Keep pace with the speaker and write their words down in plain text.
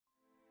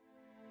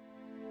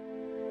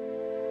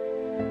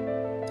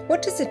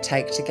What does it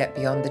take to get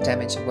beyond the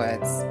damage of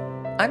words?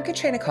 I'm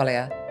Katrina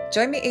Collier.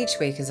 Join me each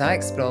week as I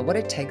explore what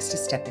it takes to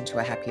step into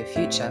a happier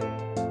future.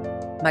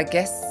 My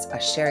guests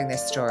are sharing their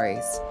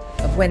stories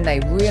of when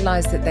they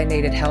realised that they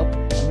needed help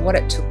and what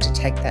it took to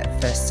take that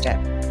first step,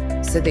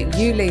 so that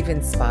you leave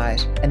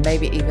inspired and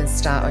maybe even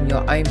start on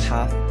your own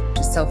path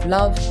to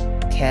self-love,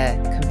 care,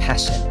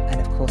 compassion,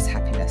 and of course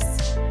happiness.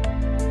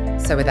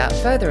 So without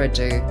further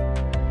ado,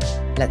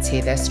 let's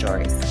hear their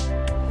stories.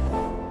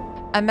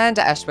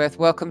 Amanda Ashworth,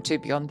 welcome to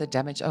Beyond the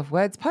Damage of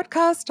Words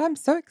podcast. I'm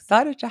so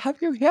excited to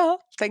have you here.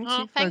 Thank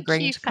you for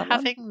agreeing to come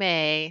on. Thank you for having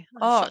me.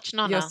 Oh, such an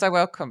honour. You're so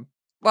welcome.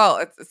 Well,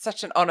 it's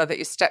such an honour that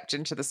you stepped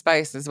into the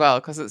space as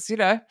well, because it's,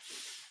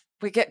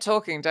 we get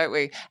talking, don't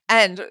we?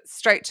 And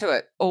straight to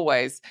it,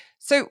 always.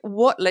 So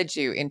what led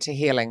you into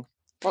healing?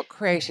 What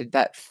created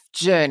that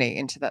journey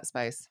into that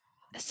space?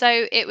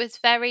 So it was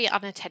very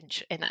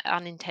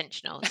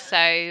unintentional.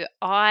 So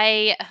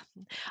I've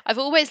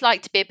always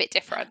liked to be a bit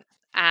different.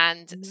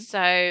 And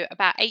so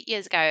about 8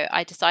 years ago,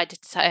 I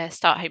decided to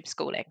start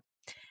homeschooling.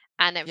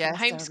 And then from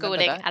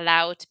homeschooling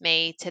allowed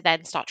me to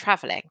then start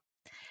traveling.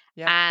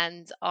 Yep.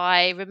 And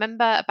I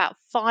remember about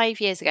 5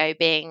 years ago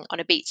being on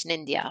a beach in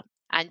India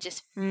and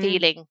just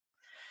feeling,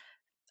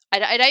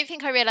 I don't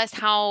think I realized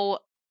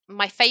how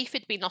my faith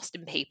had been lost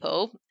in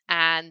people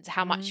and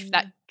how much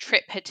that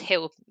trip had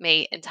healed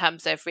me in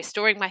terms of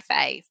restoring my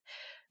faith,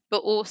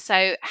 but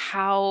also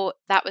how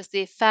that was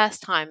the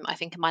first time I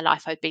think in my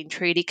life I'd been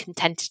truly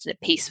contented and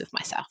at peace with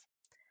myself.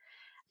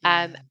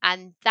 And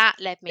that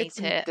led me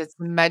to this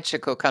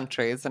magical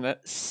country, isn't it?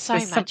 So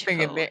There's magical.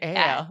 Something in the air.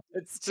 Yeah.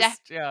 It's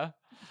just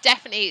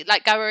definitely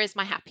like Goa is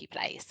my happy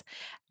place.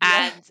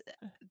 And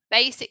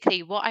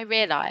basically what I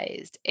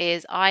realized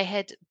is I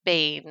had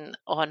been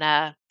on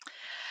a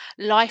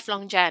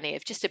lifelong journey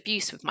of just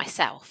abuse with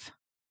myself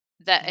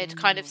that had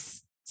kind of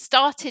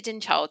started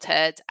in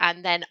childhood,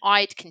 and then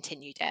I'd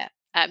continued it.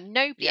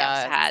 Nobody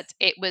else had.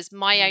 It was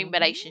my own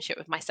relationship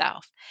with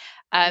myself.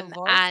 And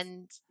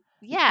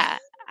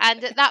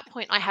at that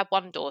point I had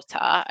one daughter.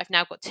 I've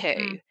now got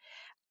two.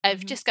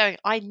 Of just going,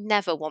 I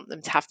never want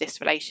them to have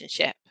this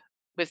relationship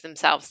with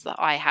themselves that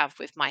I have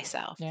with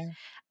myself.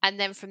 And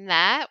then from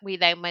there we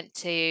then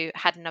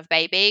had another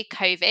baby.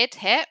 COVID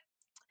hit.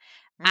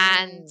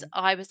 And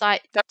I was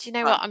like, do you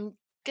know what?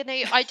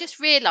 I just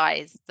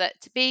realized that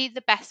to be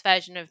the best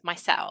version of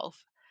myself,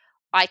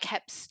 I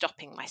kept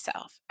stopping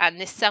myself, and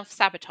this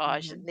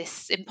self-sabotage and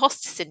this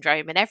imposter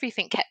syndrome and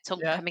everything kept on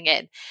coming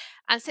in.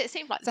 And so it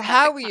seemed like, so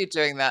how were you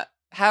doing that?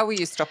 How were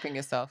you stopping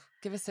yourself?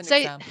 Give us an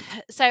example.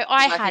 So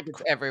I think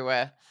it's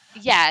everywhere.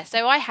 Yeah,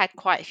 so I had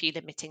quite a few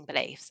limiting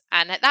beliefs,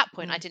 and at that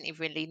point I didn't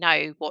even really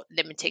know what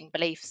limiting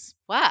beliefs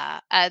were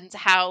and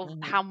how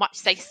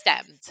much they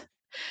stemmed.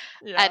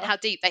 And how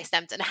deep they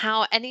stemmed, and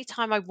how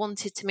anytime I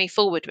wanted to move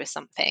forward with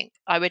something,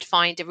 I would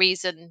find a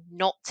reason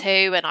not to,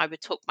 and I would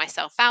talk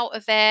myself out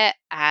of it.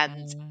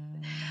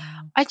 And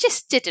I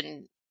just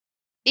didn't,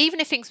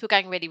 even if things were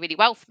going really, really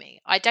well for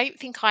me, I don't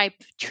think I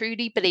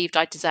truly believed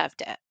I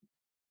deserved it.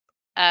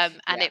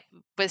 And it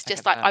was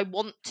just like, I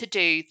want to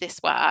do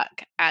this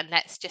work and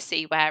let's just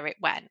see where it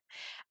went.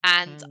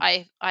 And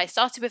I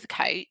started with a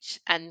coach,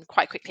 and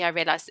quite quickly I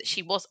realized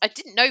that I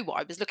didn't know what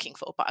I was looking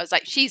for, but I was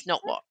like, she's not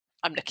what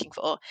I'm looking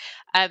for.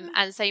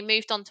 And so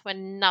moved on to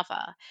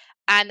another.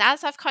 And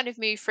as I've kind of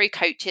moved through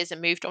coaches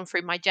and moved on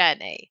through my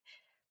journey,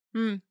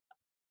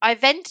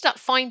 I've ended up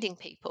finding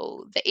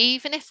people that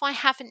even if I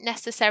haven't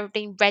necessarily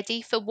been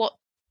ready for what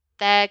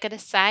they're going to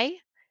say,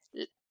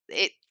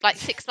 it like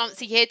 6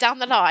 months, a year down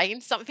the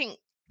line, something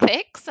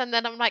clicks, and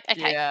then I'm like,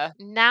 okay,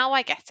 now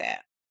I get it.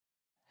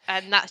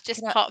 And that's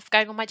just part of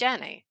going on my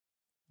journey.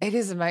 It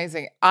is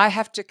amazing. I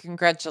have to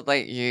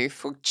congratulate you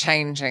for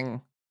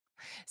changing.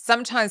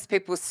 Sometimes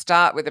people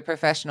start with a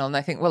professional and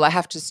they think, well, I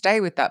have to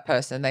stay with that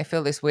person. They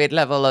feel this weird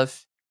level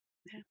of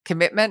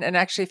commitment. And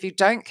actually, if you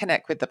don't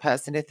connect with the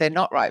person, if they're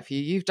not right for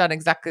you, you've done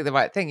exactly the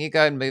right thing. You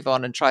go and move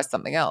on and try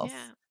something else.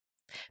 Yeah.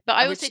 But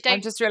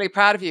I'm just really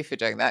proud of you for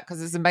doing that,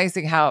 because it's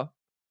amazing how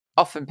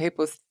often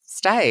people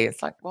stay.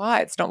 It's like,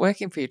 why? It's not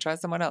working for you. Try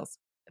someone else.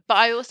 But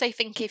I also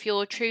think if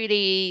you're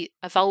truly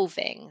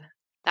evolving,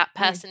 that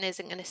person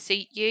isn't going to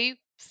suit you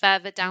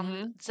further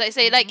down. So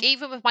like,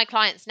 even with my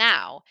clients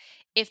now,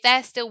 if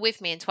they're still with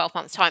me in 12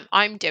 months' time,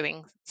 I'm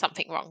doing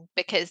something wrong,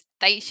 because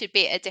they should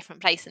be at a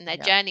different place and their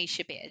journey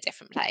should be at a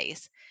different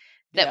place.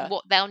 That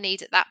what they'll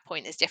need at that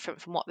point is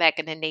different from what they're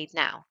going to need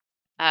now.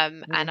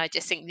 And I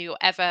just think you're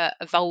ever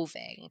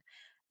evolving.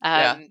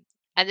 And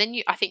then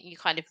I think you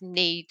kind of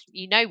need,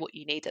 what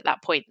you need at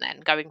that point then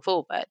going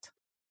forward.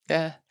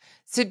 Yeah.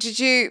 So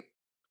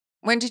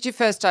when did you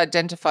first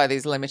identify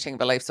these limiting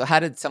beliefs, or how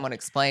did someone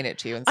explain it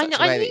to you in such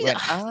a way that you went,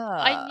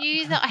 I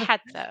knew that I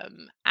had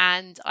them.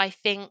 And I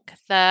think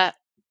that,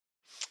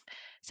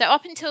 so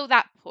up until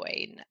that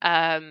point,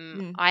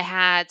 I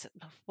had,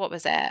 what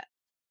was it?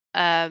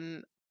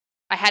 I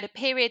had a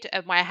period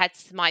where I had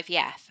some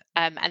IVF,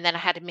 and then I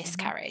had a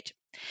miscarriage.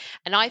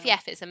 And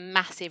IVF is a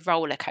massive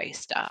roller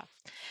coaster.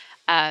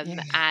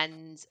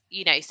 And,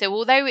 so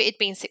although it had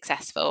been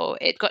successful,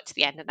 it got to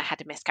the end and I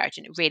had a miscarriage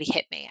and it really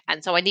hit me.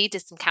 And so I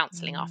needed some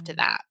counselling after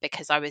that,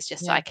 because I was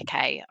just like,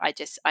 okay, I'm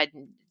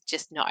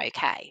just not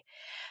okay.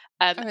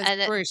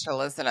 It's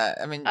brutal, isn't it?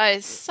 I mean,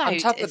 on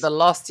top of It's, the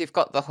loss, you've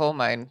got the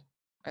hormone.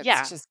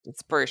 yeah.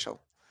 It's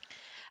brutal.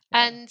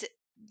 Yeah. And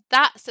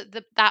that's at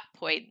that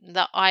point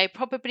that I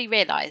probably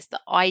realized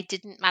that I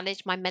didn't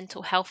manage my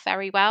mental health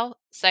very well.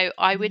 So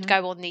I would Mhm.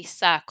 go on these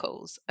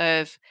circles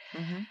of,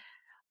 Mhm.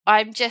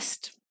 I'm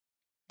just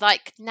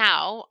like,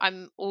 now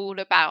I'm all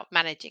about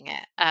managing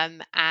it.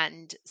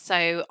 And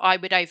so I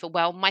would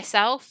overwhelm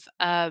myself.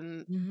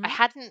 Mhm.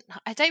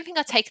 I don't think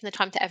I'd taken the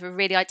time to ever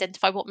really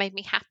identify what made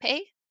me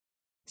happy.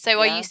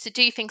 So I Yeah. used to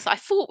do things that I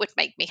thought would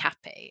make me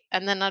happy.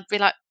 And then I'd be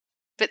like,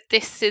 but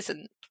this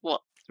isn't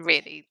what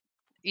really.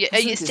 I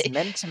Isn't used this to,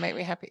 meant to make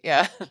me happy?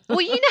 Yeah.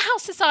 well, you know how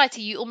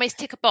society, you almost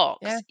tick a Yeah.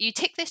 box. You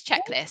tick this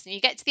checklist and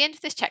you get to the end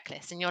of this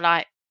checklist and you're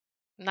like,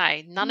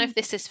 no, none of Mm.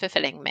 this is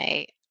fulfilling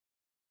me.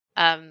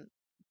 Um,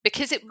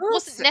 because it wasn't We're all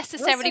so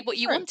necessarily what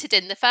you different. wanted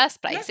in the first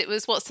Yeah. place. It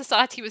was what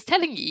society was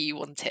telling you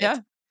wanted. Yeah.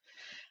 And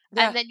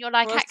Yeah. then you're We're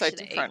like, all so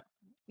actually, different.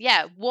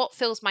 yeah, what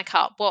fills my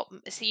cup? So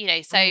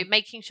Mm.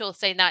 making sure,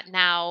 so that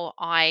now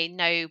I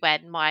know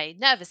when my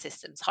nervous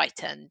system's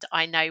heightened.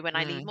 I know when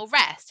I need Mm. more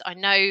rest. I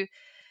know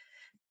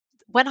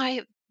when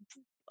I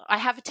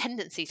have a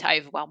tendency to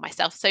overwhelm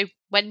myself. So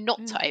when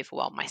not Mm. to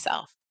overwhelm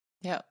myself.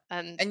 Yeah.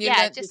 And And you yeah,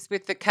 learnt just this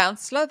with the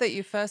counselor that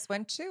you first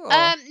went to, or?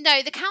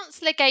 no, the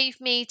counsellor gave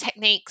me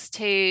techniques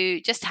to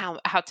just how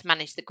to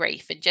mange the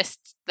grief, and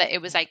just that it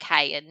was Yeah.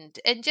 okay,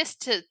 and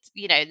just to, in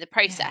the Yeah, very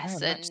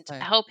process, much and so.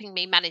 helping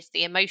me manage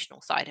the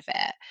emotional side of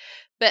it.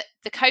 But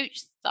the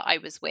coach that I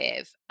was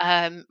with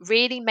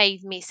really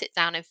made me sit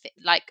down and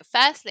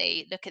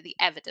firstly look at the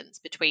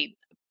evidence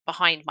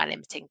behind my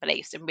limiting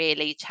beliefs and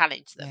really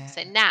challenge them.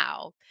 So Yeah.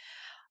 now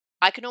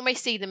I can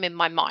almost see them in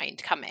my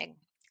mind coming.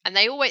 And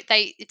they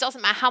it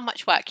doesn't matter how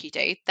much work you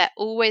do, they're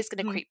always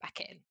going to Mm. creep back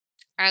in.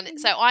 And Mhm.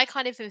 so I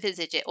kind of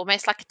envisage it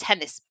almost like a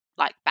tennis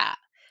like bat,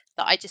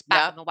 that I just bat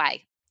Yeah. them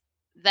away.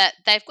 That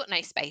they've got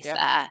no space Yeah.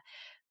 there,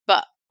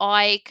 but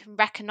I can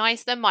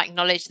recognize them, I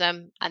acknowledge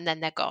them, and then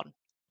they're gone.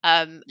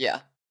 Um,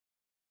 Yeah.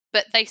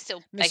 but they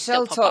still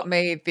Michelle pop taught up.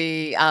 me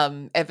the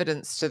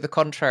evidence to the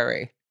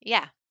contrary.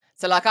 Yeah.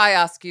 So, like, I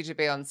ask you to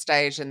be on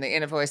stage, and the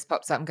inner voice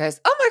pops up and goes,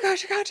 "Oh my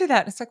gosh, you can't do that."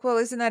 And it's like, well,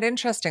 isn't that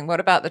interesting?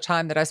 What about the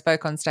time that I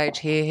spoke on stage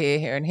here, here,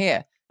 here, and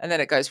here? And then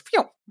it goes,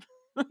 phew.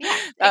 Yeah,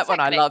 That one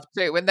I exactly. love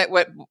too. When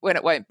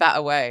it won't bat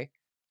away.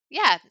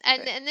 Yeah,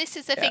 and But and this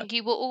is the yeah. thing,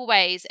 you will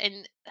always,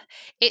 and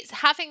it's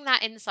having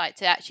that insight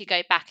to actually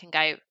go back and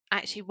go,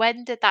 actually,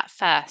 when did that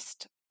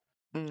first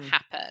Mm.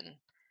 happen?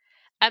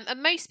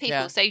 And most people,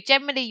 Yeah. so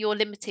generally your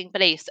limiting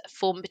beliefs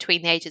form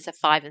between the ages of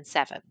 5 and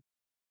 7.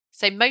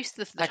 So most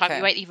of the time you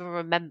Okay. won't even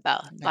remember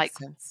That like makes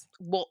sense.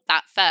 what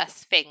that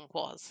first thing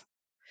was.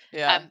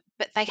 Yeah.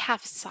 But they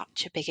have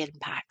such a big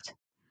impact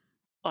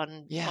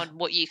Yeah. on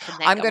what you can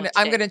then go on to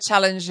I'm do. gonna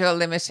challenge your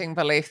limiting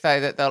belief though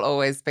that they'll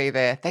always be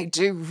there. They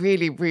do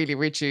really, really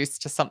reduce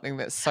to something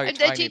that's so And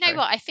do tiny you know though.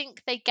 what? I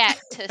think they get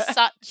to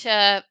such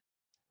a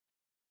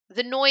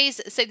the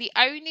noise. So the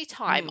only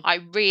time Mm. I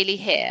really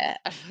hear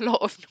a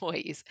lot of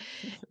noise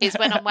is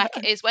when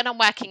I'm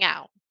working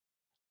out.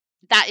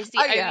 That is the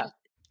Oh yeah.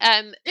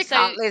 only You so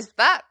can't lift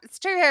that. It's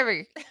too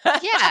heavy.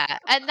 yeah,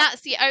 and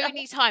that's the Yeah.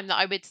 only time that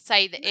I would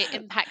say that it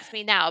impacts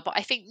me now. But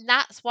I think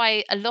that's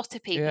why a lot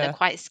of people are Yeah.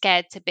 quite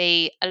scared to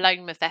be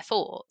alone with their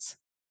thoughts,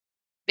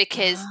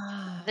 because the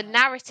Ah, that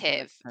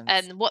narrative makes sense.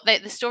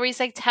 and the stories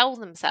they tell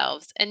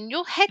themselves, and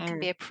your head can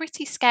be Mm. a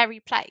pretty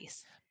scary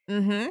place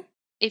Mhm.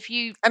 if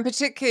you, And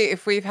particularly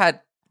if we've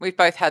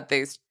both had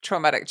these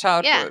traumatic yeah,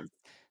 childhoods.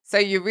 So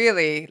you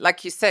really,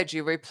 like you said,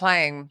 you're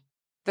replaying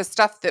the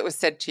stuff that was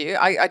said to you.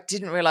 I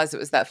didn't realize it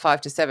was that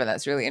 5 to 7.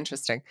 That's really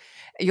interesting.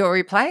 You're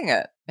replaying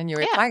it and you're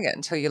yeah. replaying it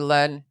until you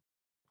learn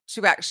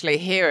to actually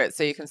hear it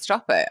so you can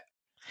stop it.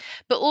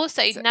 But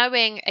also So,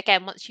 knowing,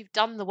 again, once you've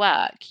done the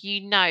work, you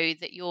know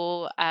that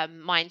your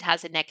mind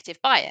has a negative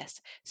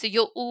bias. So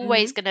you're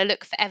always mhm. going to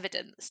look for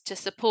evidence to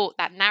support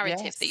that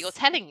narrative that you're Yes.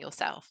 telling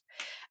yourself.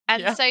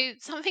 And Yeah. so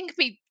something can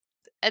be,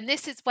 and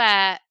this is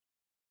where,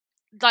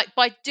 like,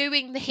 by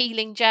doing the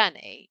healing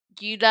journey,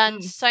 you learn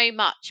Mm. so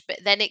much, but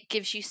then it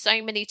gives you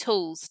so many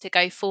tools to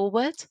go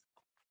forward.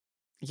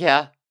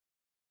 Yeah.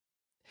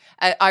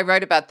 I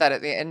wrote about that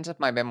at the end of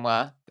my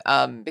memoir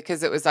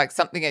because it was like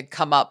something had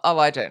come up. Oh,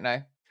 I don't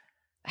know.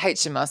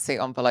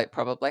 HMRC envelope,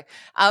 probably.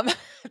 Um,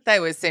 they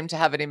always seem to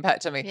have an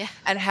impact on me. Yeah.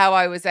 And how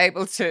I was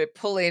able to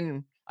pull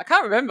in, I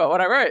can't remember what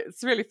I wrote.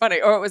 It's really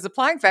funny. Or it was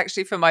applying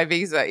for my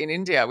visa in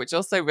India, which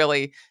also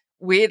really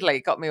weirdly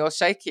got me all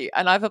shaky.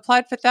 And I've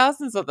applied for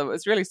thousands of them. It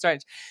was really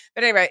strange.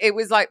 But anyway, it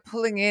was like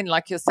pulling in,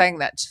 like you're saying,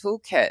 that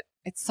toolkit.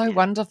 It's so Yeah.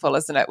 wonderful,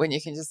 isn't it? When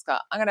you can just go,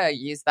 I'm going to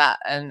use that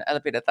and a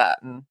bit of that.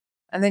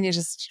 And then you're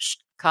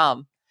just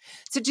calm.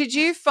 So did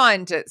Yeah. you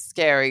find it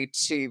scary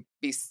to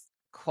be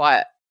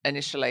quiet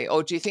initially,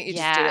 or do you think you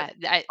just do it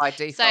Yeah. by So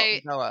default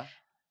and go,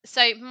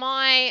 so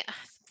my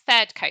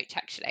third coach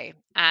actually,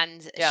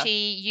 and Yeah.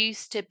 she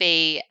used to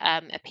be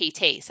a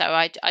PT. So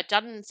I'd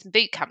done some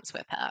boot camps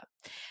with her,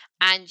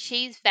 and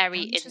she's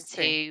very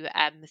Interesting.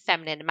 into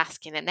feminine and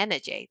masculine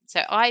energy.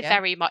 So I Yeah.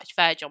 very much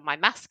verge on my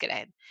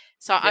masculine.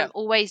 So Yeah. I'm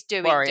always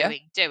doing, Warrior.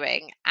 doing,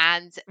 doing,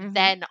 and Mm-hmm.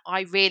 then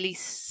I really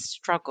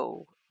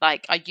struggle.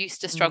 Like I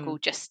used to struggle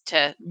Mm. just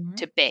to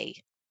Mm-hmm.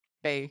 be,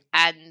 B.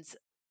 and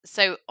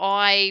so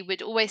I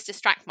would always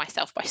distract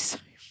myself by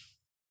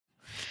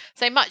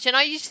so much. And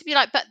I used to be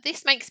like, but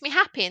this makes me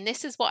happy, and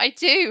this is what I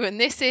do, and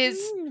this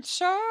is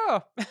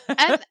Sure.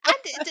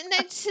 no,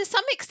 to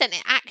some extent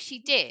it actually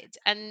did.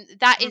 And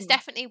that is Mm.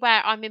 definitely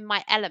where I'm in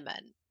my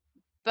element.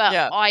 But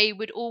Yeah. I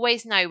would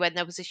always know when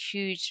there was a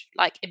huge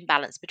like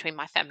imbalance between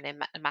my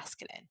feminine and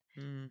masculine.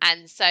 Mm.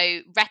 And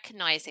so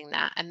recognizing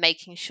that and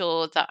making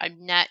sure that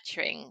I'm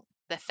nurturing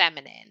the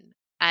feminine.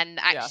 And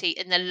Yeah. actually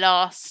in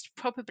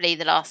probably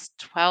the last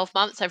 12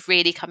 months, I've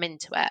really come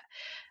into it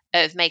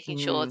of making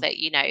sure Mm.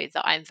 that,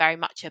 that I'm very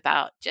much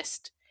about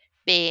just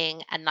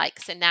being. And like,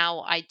 so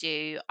now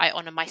I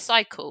honor my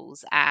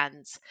cycles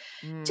and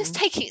just Mm.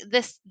 taking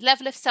this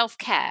level of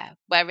self-care,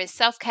 whereas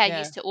self-care Yeah.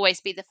 used to always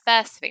be the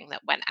first thing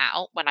that went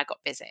out when I got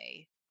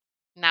busy.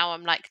 Now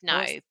I'm like, Of no,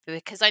 course.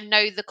 because I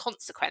know the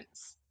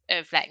consequence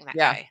of letting that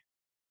Yeah. go.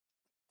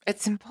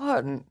 It's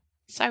important.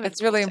 So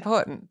It's really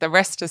important. important. The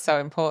rest is so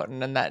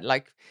important, and that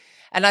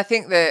and I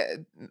think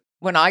that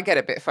when I get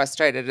a bit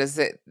frustrated is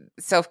that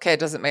self-care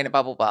doesn't mean a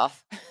bubble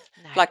bath.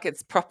 No. Like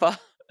it's proper.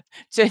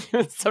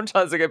 Genuine.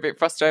 Sometimes I get a bit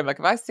frustrated. Like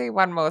if I see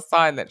one more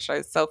sign that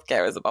shows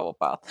self-care as a bubble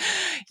bath,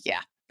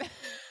 yeah.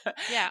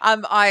 Yeah.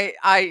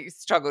 I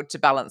struggled to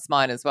balance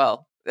mine as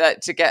well.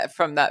 To get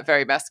from that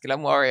very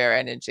masculine warrior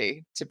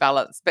energy to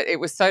balance, but it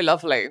was so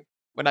lovely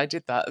when I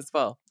did that as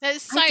well. I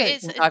don't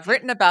It's think I've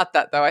written about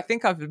that though. I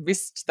think I've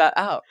missed that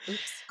out.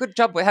 Oops. Good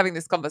job we're having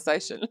this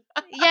conversation.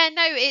 yeah,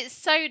 no, it's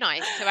so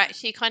nice to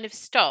actually kind of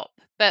stop,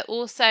 but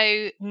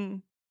also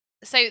Mm,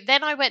 so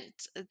then I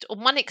went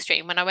on one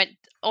extreme when I went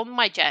on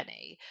my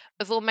journey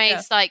of yeah.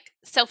 almost like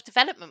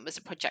self-development was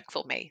a project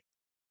for me.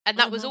 And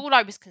that was Mhm. all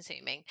I was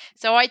consuming.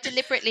 So I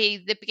deliberately,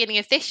 the beginning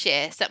of this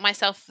year, set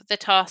myself the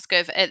task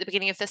of at the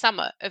beginning of the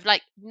summer of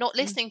like not Mm,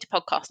 listening to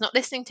podcasts, not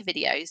listening to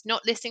videos,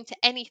 not listening to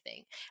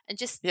anything, and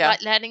just yeah.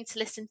 like learning to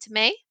listen to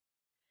me.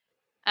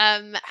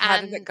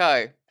 How did it And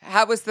go?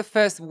 How was the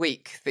first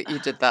week that you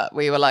did that?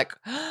 Where you were like,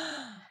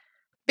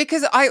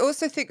 because I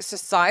also think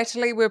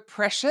societally we're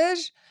pressured,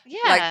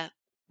 like yeah,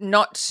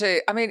 not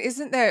to. I mean,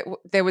 isn't there?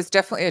 There was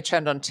definitely a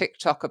trend on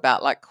TikTok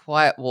about like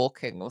quiet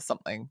walking or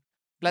something.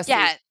 Bless these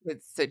yeah.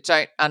 kids that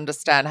don't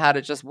understand how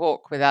to just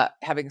walk without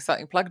having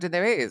something plugged in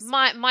their ears.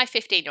 My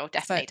 15-year-old So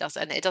definitely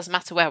doesn't. It doesn't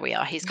matter where we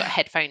are. He's got a yeah,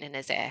 headphone in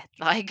his ear.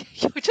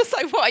 Like you're just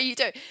like, what are you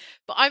doing?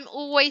 But I'm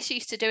always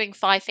used to doing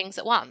five things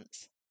at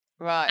once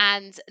right.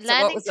 and So what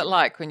learning was it to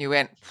like when you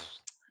went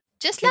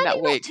just in that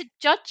learning not week? to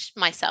judge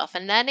myself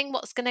and learning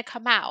what's going to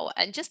come out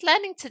and just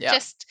learning to Yeah.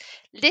 just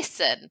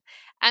listen.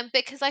 And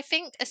because I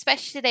think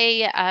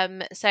especially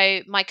so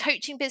my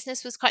coaching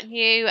business was quite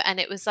new, and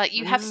it was like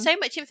you have Mm, so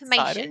much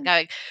information exciting.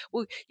 going,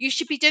 well, you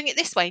should be doing it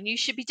this way and you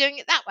should be doing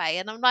it that way.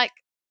 And I'm like,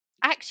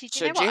 actually, do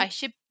you know Should what, you? I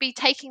should be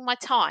taking my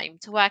time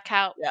to work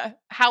out Yeah.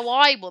 how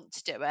I want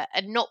to do it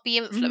and not be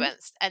Hmm.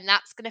 influenced, and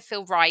that's going to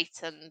feel right.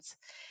 And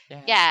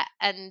Yeah. yeah,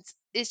 and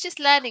it's just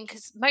learning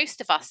because most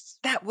of us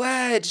That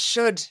word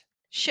should.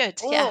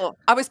 should. Yeah. Oh,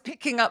 I was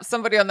picking up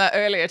somebody on that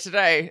earlier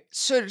today.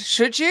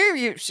 Should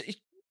you?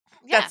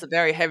 Yeah. That's a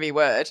very heavy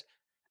word.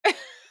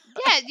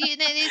 Yeah,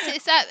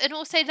 it's that, and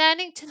also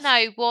learning to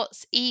know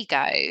what's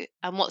ego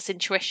and what's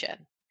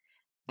intuition,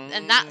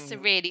 and that's a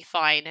Mm, really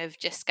fine of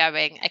just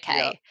going, yeah.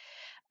 okay,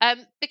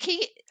 but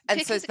key And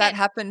so because has that again,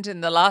 happened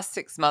in the last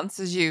 6 months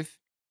as you've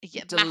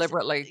yeah,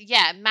 deliberately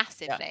yeah, yeah.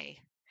 massively,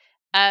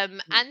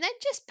 Mm, and then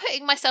just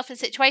putting myself in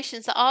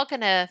situations that are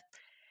gonna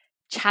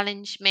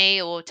challenge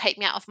me or take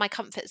me out of my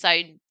comfort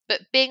zone,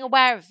 but being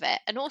aware of it,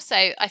 and also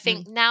I mm,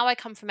 think now I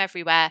come from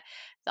everywhere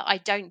that I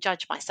don't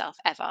judge myself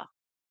ever.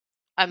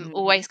 I'm mhm.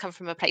 always come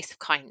from a place of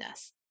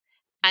kindness.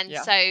 And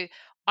Yeah. so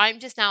I'm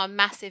just now a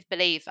massive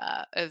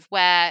believer of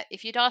where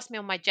if you'd asked me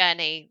on my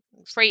journey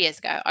 3 years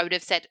ago, I would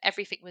have said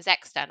everything was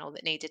external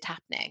that needed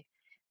happening.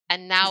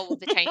 And now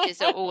the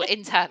changes are all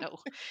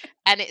internal.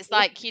 And it's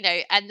like,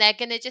 and they're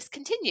going to just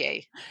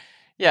continue.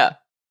 Yeah.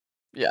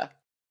 Yeah.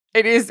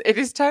 It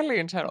is totally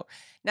internal.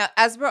 Now,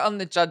 as we're on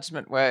the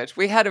judgment word,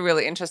 we had a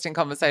really interesting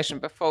conversation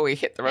before we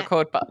hit the Yeah,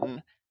 record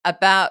button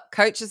about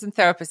coaches and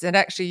therapists, and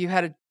actually you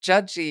had a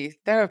judgy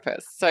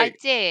therapist. So I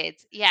did.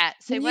 Yeah.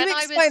 So can you when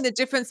I explain was, the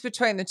difference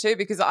between the two?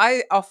 Because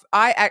I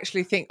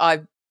actually think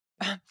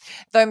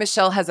though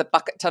Michelle has a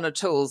bucket ton of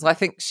tools, I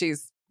think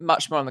she's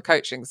much more on the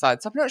coaching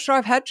side. So I'm not sure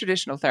I've had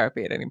traditional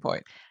therapy at any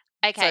point.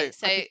 okay.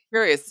 So I'd be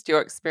curious to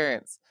your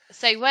experience.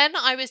 So when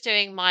I was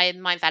doing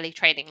my Valley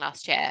training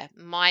last year,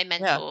 my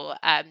Yeah. mentor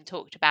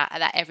talked about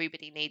that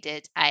everybody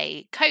needed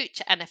a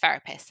coach and a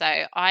therapist. So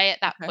I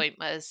at that Okay. point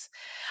was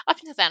up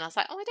until then I was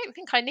like, oh, I don't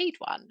think I need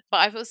one. But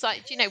I was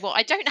like, do you know what?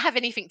 I don't have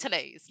anything to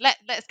lose.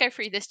 Let's go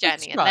through this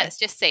Let's journey and try. let's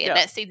just see and Yeah.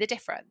 let's see the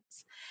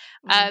difference.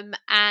 Mm.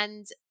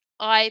 And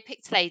I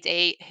picked a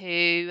lady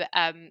who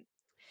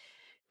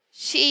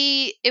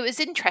it was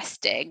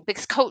interesting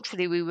because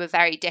culturally we were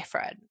very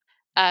different.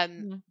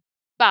 Mm.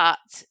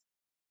 But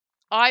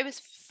I was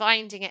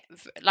finding it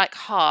like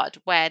hard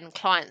when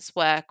clients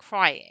were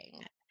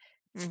crying,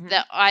 Mhm.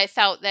 that I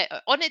felt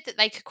that honoured that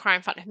they could cry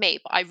in front of me,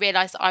 but I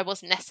realised that I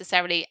wasn't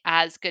necessarily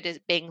as good as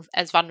being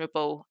as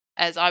vulnerable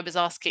as I was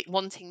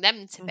wanting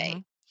them to be.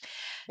 Mhm.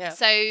 Yeah.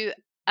 So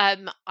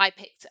I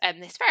picked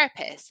this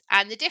therapist,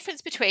 and the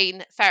difference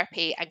between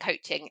therapy and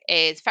coaching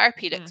is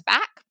therapy looks Mm.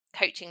 back,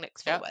 coaching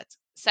looks Yeah. forward.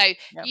 So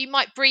Yeah. you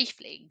might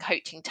briefly in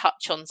coaching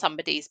touch on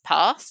somebody's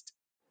past,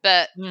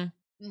 but Mm.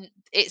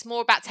 it's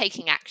more about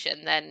taking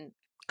action than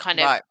kind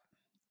of Right.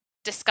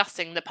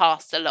 discussing the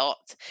past a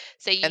lot.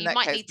 So In you that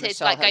might case, need to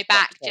Michelle like go has got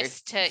back to.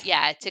 just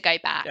to go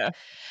back. Yeah.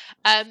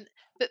 Um,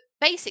 but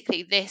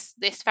basically, this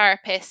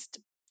therapist,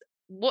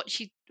 what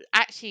she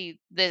actually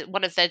the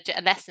one of the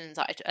lessons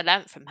I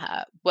learned from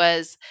her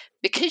was,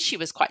 because she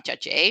was quite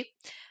judgy,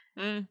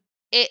 Mm.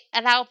 it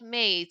allowed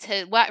me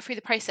to work through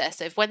the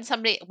process of when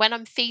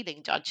I'm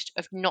feeling judged,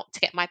 of not to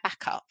get my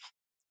back up,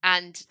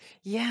 and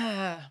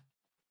Yeah.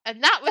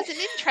 that was an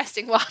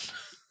interesting one.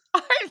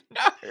 I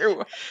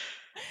know.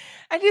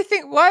 And you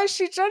think, why is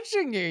she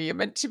judging you? You're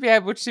meant to be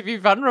able to be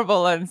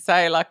vulnerable and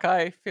say, like,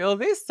 I feel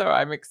this or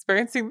I'm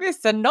experiencing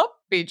this and not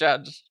be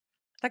judged.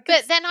 Like,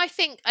 But then I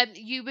think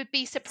you would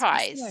be it's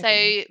surprised. So,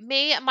 fascinating.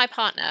 me and my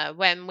partner,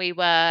 when we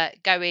were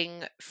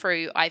going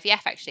through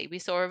IVF, actually, we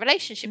saw a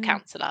relationship Mm.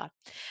 counselor.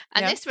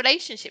 And Yeah. this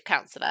relationship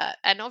counselor,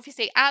 and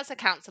obviously, as a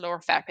counselor or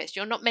a therapist,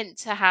 you're not meant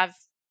to have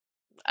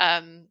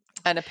um,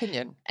 An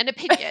opinion. an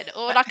opinion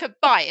or like a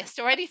bias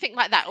or anything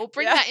like that, or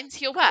bring Yeah. that into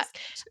your Of work.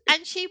 course not.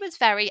 And she was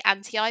very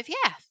anti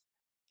IVF.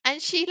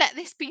 And she let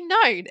this be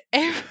known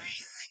every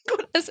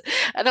single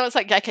and I was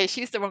like, okay,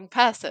 she's the wrong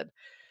person.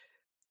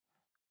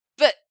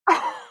 But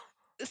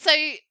so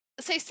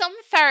some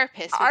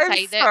therapists would I'm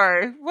say that.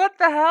 sorry. What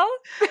the hell?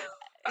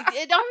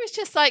 And I was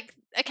just like,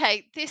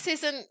 okay, this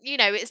isn't,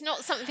 it's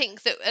not something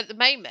that at the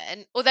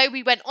moment, although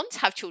we went on to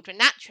have children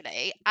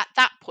naturally, at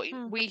that point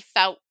Hmm. we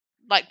felt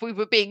like we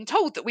were being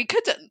told that we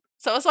couldn't.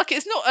 So I was like,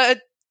 it's not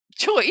a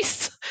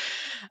choice.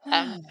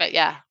 But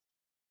yeah,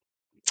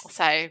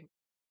 so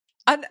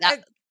And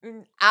that.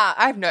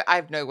 I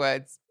have no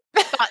words.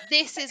 But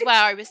this is where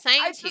I was I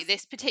saying to you, just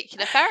this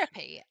particular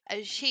therapy,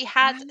 this oh,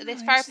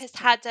 therapist interesting.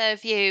 had a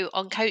view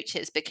on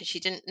coaches because she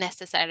didn't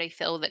necessarily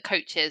feel that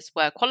coaches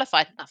were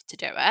qualified enough to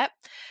do it.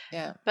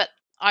 Yeah. But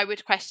I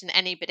would question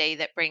anybody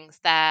that brings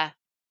their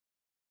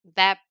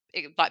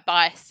like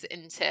bias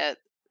into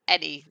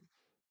any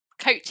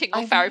coaching or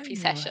I therapy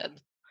know. session,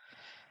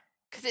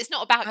 because it's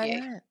not about I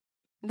you. know.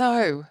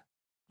 No.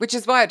 Which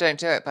is why I don't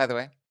do it, by the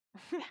way.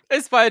 Yeah.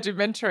 That's why I do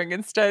mentoring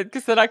instead,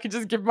 because then I can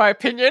just give my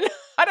opinion.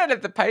 I don't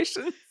have the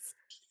patience.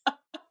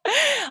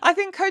 I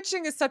think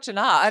coaching is such an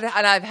art,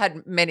 and I've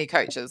had many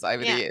coaches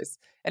over the Yeah. years,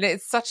 and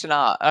it's such an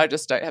art. I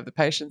just don't have the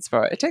patience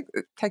for it.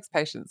 It takes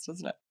patience,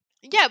 doesn't it?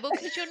 Yeah, well,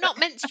 because you're not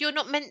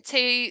meant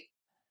to,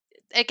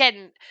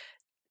 again,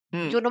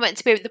 Mm. you're not meant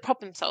to be the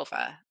problem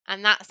solver.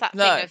 And that's that thing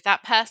No. of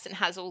that person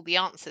has all the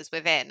answers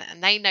within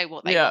and they know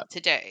what they Yeah. want to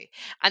do.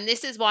 And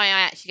this is why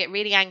I actually get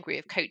really angry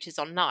with coaches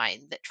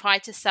online that try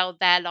to sell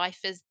their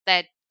life as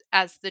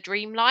the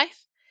dream life.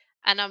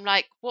 And I'm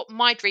like, what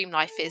my dream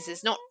life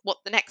is not what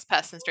the next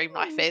person's dream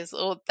life is,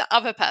 or the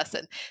other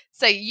person.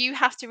 So you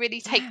have to really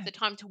take Yeah. the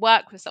time to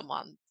work with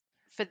someone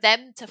for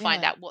them to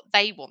find Yeah. out what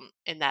they want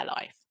in their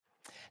life.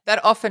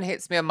 That often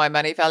hits me on my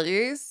money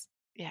values.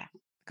 Yeah.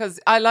 Because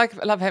I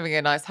love having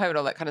a nice home and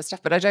all that kind of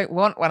stuff, but I don't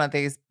want one of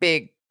these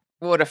big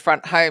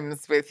waterfront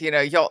homes with,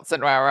 yachts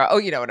and rah, rah. Oh,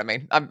 you know what I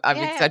mean? I'm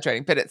Yeah.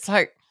 exaggerating, but it's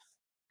like,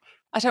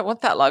 I don't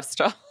want that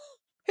lifestyle.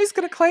 Who's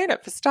going to clean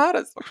it for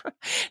starters?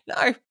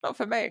 No, not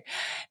for me.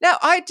 Now,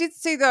 I did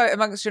see though,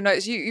 amongst your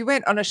notes, you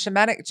went on a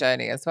shamanic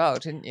journey as well,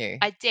 didn't you?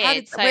 I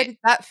did. Where did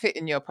that fit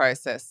in your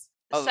process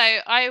So of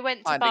I went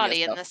to finding Bali in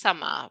yourself? the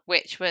summer,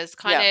 which was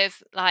kind Yeah, of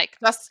just like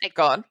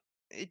gone.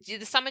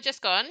 the summer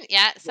just gone.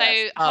 Yeah. So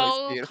Yes, Bali's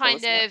whole beautiful, kind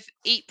isn't it? of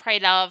eat, pray,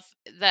 love,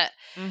 that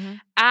Mm-hmm.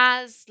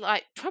 as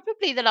like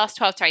probably the last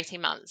 12 to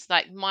 18 months,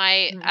 like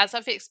Mm. as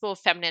I've explored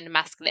feminine and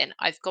masculine,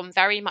 I've gone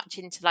very much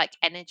into like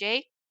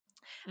energy.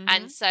 Mm-hmm.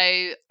 And so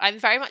I'm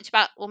very much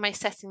about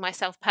almost setting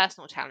myself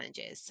personal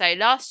challenges. So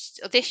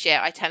this year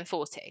I turned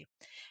 40.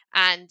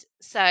 And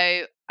so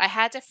I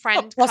had a It's not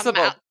friend come out.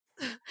 possible.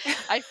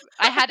 I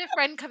had a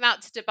friend come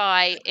out to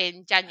Dubai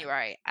in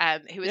January,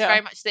 who was Yeah.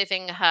 very much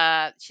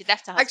she'd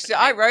left her husband Actually,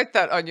 at I home. wrote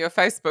that on your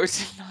Facebook.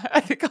 I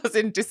think I was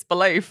in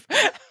disbelief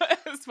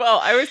as well.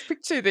 I always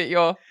picture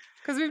that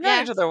because we've known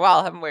Yeah. each other a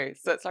while, haven't we?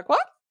 So it's like,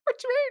 what? What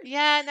do you mean?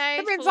 Yeah, no,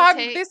 That means I'm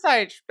 40. this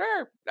age.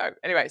 No, no.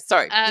 Anyway,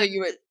 sorry. So Um, you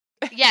were,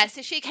 yeah,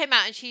 so she came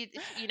out and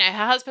her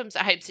husband was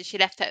at home, so she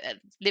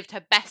lived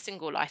her best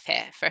single life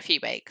here for a few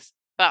weeks.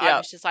 But I yeah.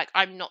 was just like,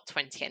 I'm not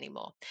 20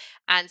 anymore.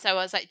 And so I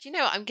was like, do you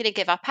know what? I'm going to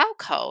give up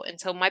alcohol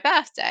until my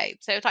birthday.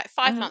 So it was like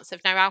 5 Hmm. months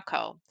of no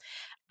alcohol.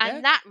 Yeah.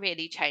 And that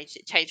really changed.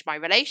 It changed my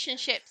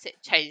relationships.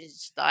 It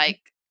changed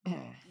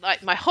Mm.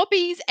 like my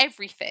hobbies,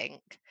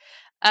 everything.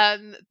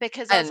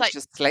 Because I was And like,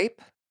 just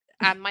sleep.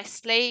 and my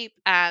sleep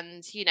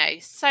and,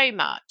 so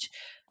much.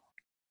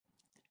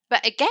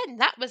 But again,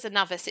 that was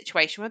another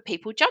situation where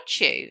people judge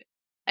you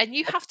and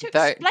you have to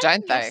explain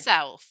Don't they?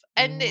 yourself.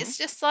 And Hmm. it's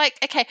just like,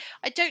 okay,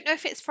 I don't know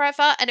if it's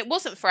forever. And it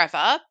wasn't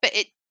forever, but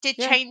it did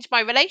Yeah. change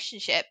my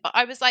relationship. But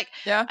I was like,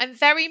 Yeah. I'm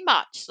very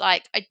much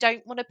like, I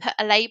don't want to put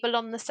a label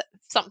on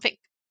something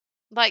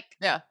like,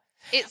 Yeah.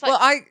 it's like,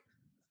 Well,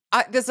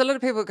 there's a lot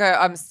of people who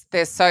go,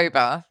 they're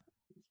sober,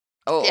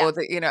 yeah, or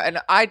that, and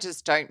I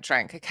just don't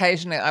drink.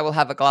 Occasionally I will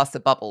have a glass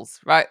of bubbles,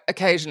 right?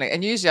 Occasionally.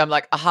 And usually I'm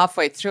like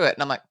halfway through it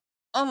and I'm like,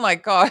 oh my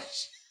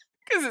gosh,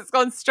 because it's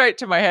gone straight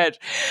to my head.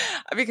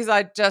 Because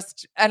I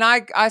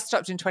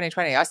stopped in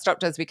 2020. I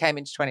stopped as we came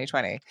into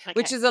 2020,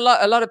 which okay. is a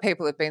lot of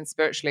people have been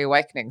spiritually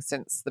awakening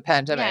since the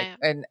pandemic.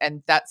 Yeah.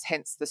 And that's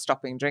hence the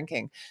stopping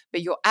drinking.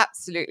 But you're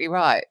absolutely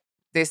right.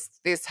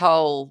 This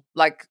whole,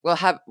 like, we'll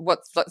have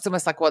it's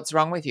almost like, what's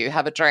wrong with you?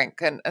 Have a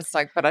drink. And it's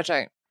like, but I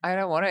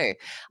don't want to.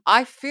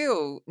 I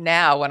feel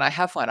now when I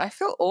have one, I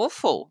feel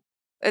awful.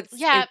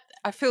 Yeah.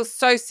 I feel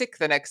so sick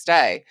the next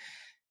day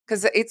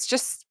because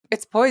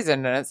it's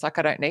poison and it's like,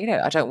 I don't need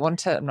it. I don't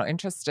want it. I'm not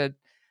interested.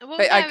 Well,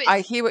 But no, I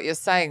hear what you're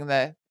saying,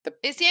 the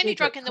it's the only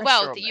drug secret in the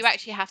pressure world that you almost.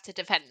 actually have to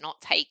defend not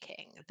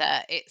taking.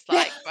 That it's Yeah.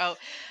 like, well,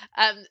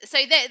 so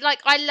that, like,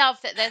 I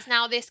love that there's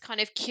now this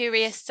kind of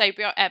curious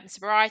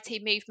sobriety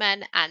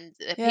movement, and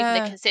people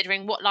are Yeah.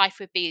 considering what life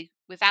would be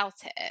without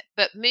it.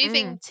 But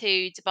moving Mm,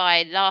 to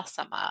Dubai last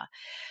summer,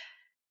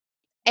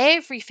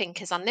 everything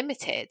is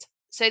unlimited.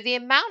 So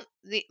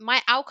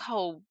my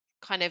alcohol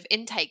kind of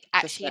intake just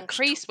actually like,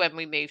 increased when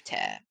we moved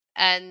here.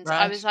 And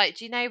I was right. like,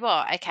 do you know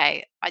what?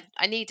 Okay,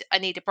 I need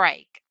a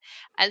break.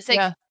 And so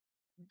Yeah.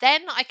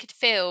 then I could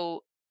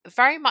feel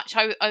very much,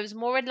 I was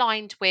more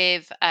aligned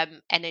with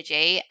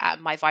energy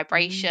and my Mm,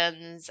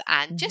 vibrations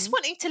and just hmm.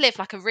 wanting to live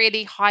like a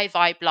really high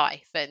vibe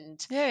life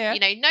and, Yeah.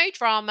 Yeah. no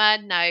drama,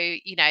 no,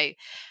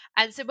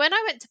 And so when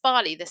I went to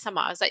Bali this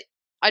summer, I was like,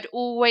 I'd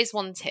always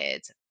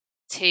wanted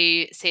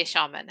to see a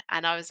shaman.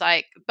 And I was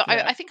like, but I,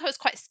 Yeah. I think I was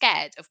quite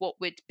scared of what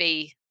would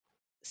be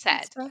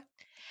said. That's fair.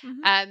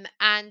 Hmm.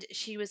 And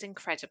she was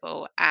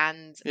incredible.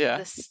 And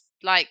Yeah.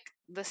 like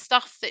the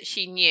stuff that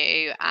she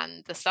knew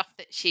and the stuff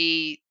that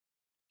she,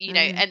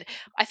 Mm, and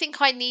I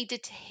think I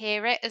needed to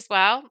hear it as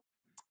well.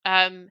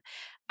 Um,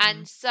 mm,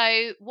 and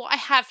so what I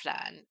have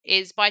learned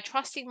is by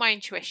trusting my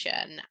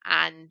intuition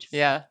and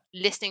yeah.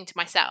 listening to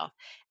myself,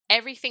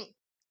 everything,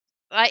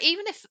 like,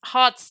 even if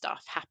hard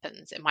stuff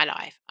happens in my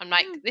life, I'm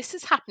like, Mm, this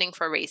is happening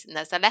for a reason.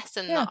 There's a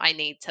lesson that yeah. I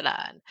need to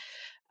learn.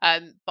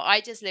 But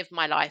I just live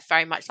my life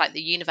very much like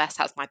the universe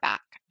has my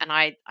back, and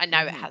I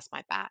know it Hmm. has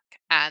my back,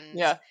 and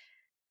Yeah.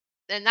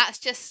 then that's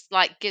just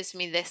like gives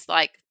me this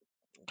like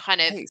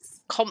kind of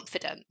Peace.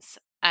 confidence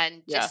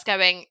and Yeah. just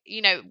going,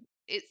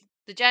 it's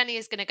the journey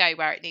is going to go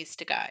where it needs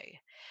to go.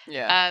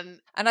 Yeah. Um,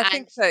 And I and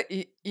think that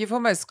you've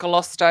almost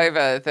glossed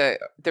over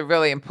the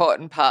really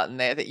important part in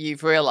there that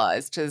you've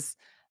realized is,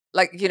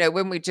 like,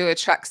 when we do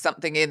attract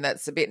something in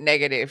that's a bit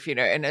negative,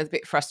 and a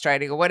bit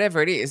frustrating or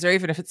whatever it is, or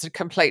even if it's a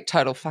complete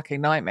total fucking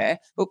nightmare.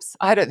 Oops,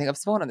 I don't think I've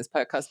sworn on this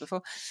podcast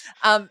before.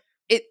 Um,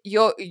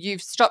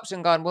 you've stopped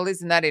and gone, well,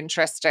 isn't that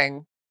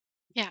interesting?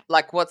 yeah,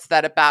 Like, what's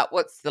that about?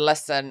 What's the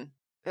lesson?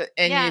 And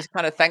you yeah.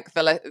 kind of thank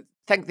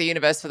the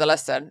universe for the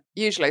lesson.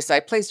 Usually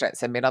say, please don't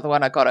send me another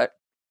one. I got it.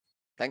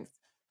 Thanks.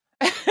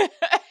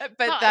 But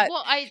But that,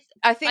 what I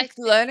I think think,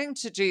 learning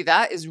to do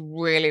that is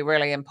really,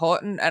 really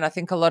important. And I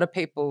think a lot of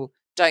people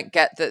don't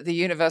get that the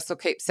universe will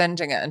keep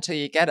sending it until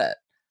you get it.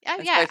 oh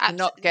And so yeah, if you're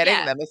not absolutely, getting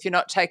yeah. them, if you're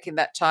not taking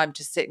that time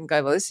to sit and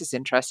go, well, this is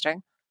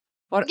interesting.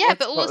 Yeah, What's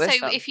but brought also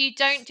this on? if you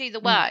don't do the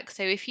Mm, work,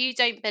 so if you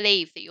don't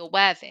believe that you're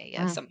worthy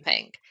of mm,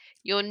 something,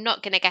 you're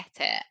not going to get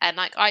it. And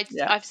like I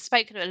yeah. I've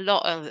spoken a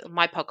lot on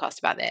my podcast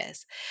about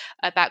this,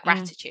 about Mm,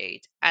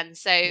 gratitude. And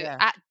so yeah.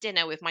 at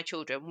dinner with my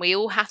children, we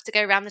all have to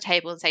go around the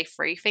table and say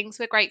three things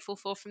we're grateful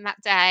for from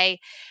that day.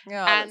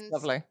 Yeah, that's And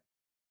lovely.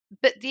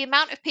 but the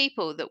amount of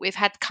people that we've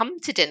had come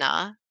to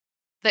dinner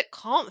that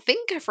can't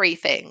think of three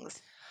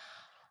things.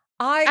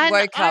 I And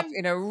woke up I'm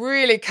in a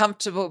really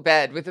comfortable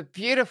bed with a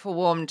beautiful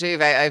warm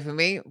duvet over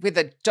me, with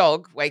a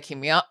dog waking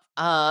me up.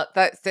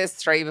 There's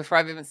three before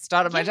I've even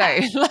started my yeah.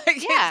 day. Like,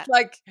 it's Yeah.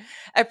 like,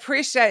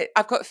 appreciate.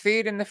 I've got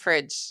food in the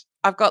fridge.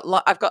 I've got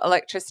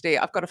electricity.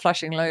 I've got a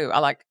flushing loo. I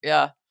like,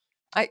 yeah.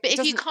 But It if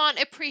you doesn't.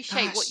 can't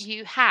appreciate what Gosh,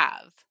 you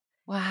have,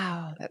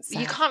 wow, that's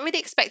you sad. can't really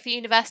expect the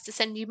universe to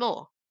send you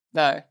more.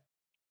 No,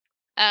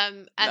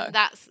 And no.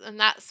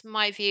 that's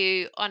my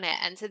view on it.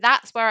 And so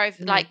that's where I've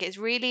Mm, like it's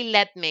really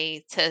led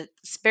me to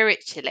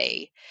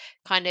spiritually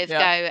kind of go.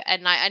 yeah.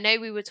 And I know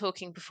we were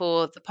talking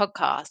before the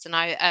podcast, and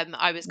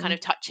I was kind Mm, of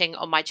touching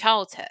on my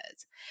childhood,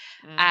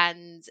 mm,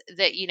 and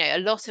that a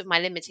lot of my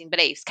limiting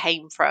beliefs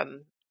came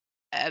from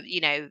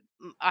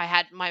I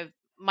had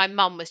my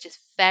mum was just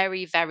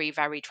very, very,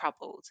 very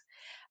troubled,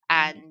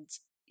 mm, and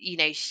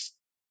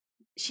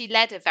she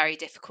led a very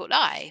difficult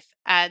life.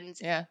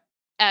 yeah.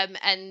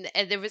 And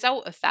the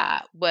result of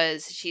that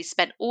was she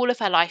spent all of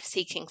her life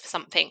seeking for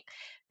something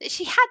that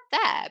she had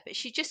there, but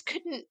she just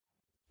couldn't.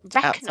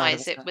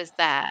 recognize it was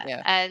there.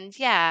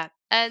 Yeah.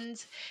 And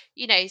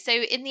so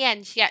in the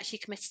end, she actually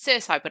committed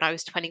suicide when I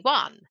was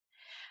 21.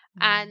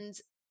 And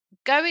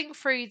going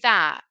through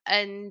that,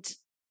 and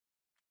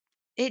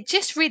it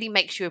just really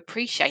makes you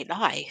appreciate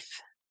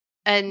life.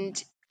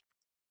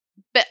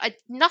 But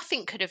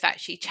nothing could have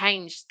actually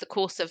changed the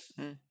course of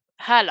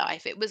her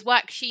life. It was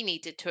work she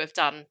needed to have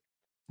done,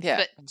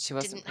 but and she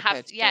wasn't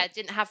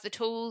didn't have the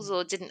tools,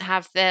 or didn't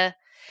have the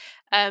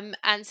and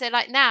so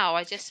like now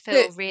I just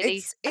feel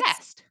really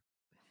blessed.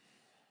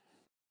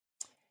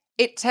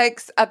 It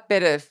takes a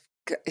bit of,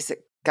 is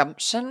it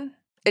gumption?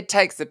 It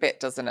takes a bit,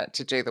 doesn't it,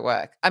 to do the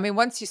work? I mean,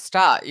 once you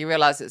start, you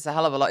realize it's a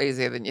hell of a lot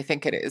easier than you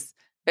think it is.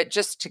 But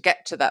just to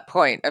get to that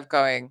point of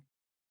going,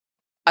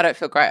 I don't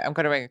feel great, I'm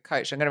going to ring a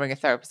coach, I'm going to ring a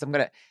therapist,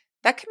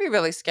 that can be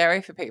really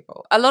scary for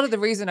people. A lot of the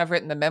reason I've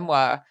written the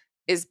memoir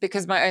is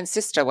because my own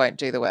sister won't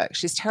do the work.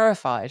 She's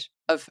terrified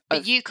of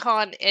you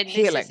can't, and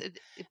healing. This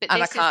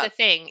is the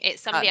thing.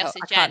 It's somebody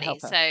else's journey.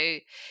 So,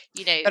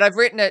 But I've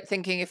written it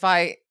thinking if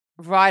I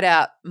write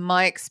out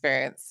my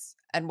experience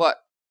and what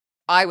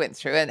I went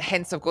through, and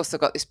hence, of course, I've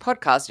got this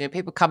podcast,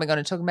 people coming on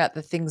and talking about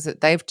the things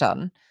that they've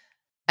done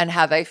and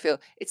how they feel.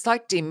 It's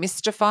like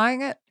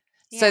demystifying it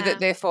so that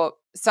therefore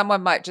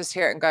someone might just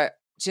hear it and go,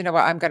 do you know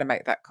what? I'm going to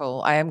make that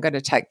call. I am going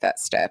to take that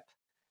step.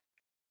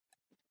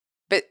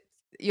 But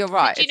you're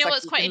right. Do you know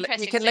what's quite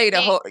interesting?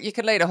 You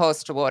can lead a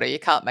horse to water. You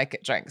can't make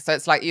it drink. So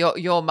it's like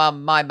your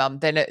mum, my mum,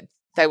 then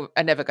they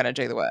are never going to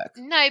do the work.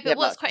 No, but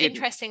what's quite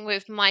interesting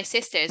with my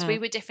sisters, we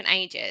were different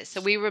ages. So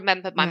we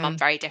remembered my mum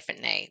very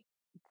differently.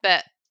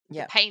 But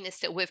the pain is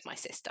still with my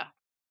sister.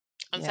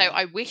 And so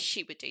I wish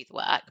she would do the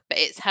work, but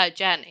it's her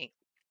journey.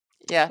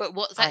 Yeah. But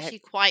what's actually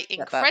quite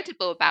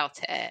incredible about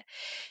it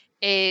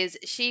is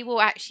she will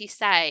actually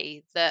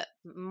say that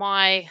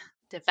my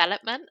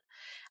development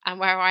and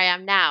where I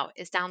am now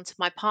is down to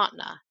my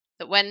partner.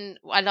 That when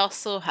I last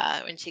saw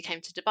her when she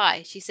came to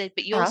Dubai, she said,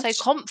 but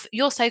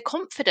you're so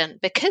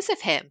confident because of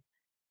him.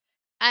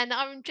 And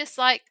I'm just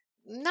like,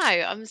 no,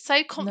 I'm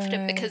so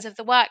confident because of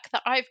the work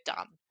that I've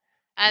done.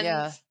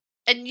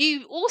 And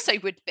you also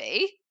would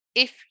be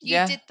if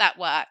you did that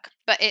work,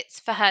 but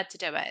it's for her to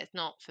do it. It's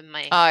not for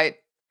me. I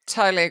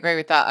totally agree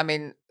with that. I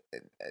mean,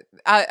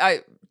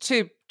 I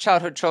two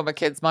childhood trauma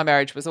kids, my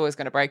marriage was always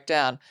going to break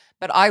down,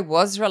 but I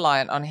was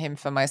reliant on him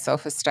for my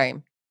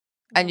self-esteem.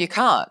 And you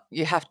can't.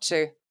 You have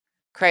to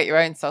create your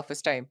own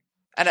self-esteem.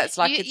 And it's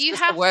like it's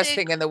just the worst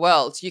thing in the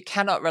world. You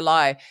cannot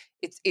rely.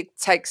 It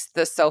takes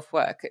the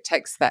self-work. It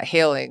takes that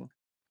healing.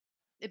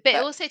 But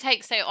it also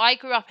takes, so I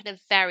grew up in a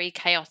very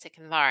chaotic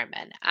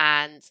environment,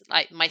 and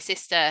like my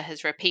sister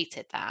has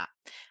repeated that,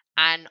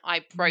 and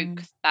I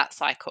broke that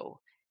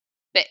cycle.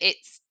 But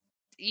it's,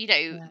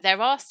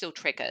 there are still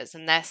triggers,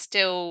 and there's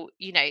still,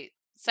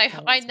 so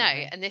I know,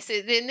 and this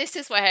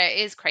is where it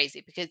is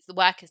crazy because the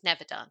work is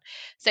never done.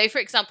 So for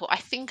example, I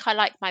think I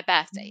like my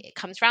birthday. It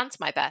comes around to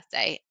my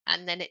birthday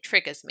and then it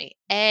triggers me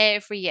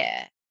every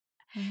year.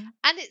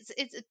 And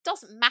it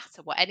doesn't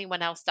matter what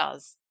anyone else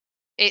does.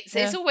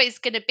 It's always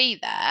going to be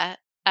there.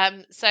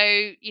 So,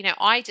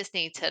 I just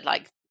need to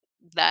like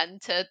learn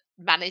to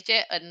manage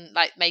it and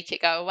like make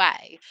it go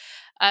away.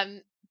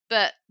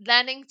 But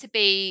learning to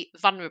be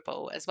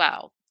vulnerable as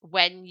well,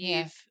 when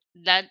you've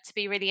learned to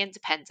be really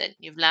independent,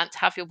 you've learned to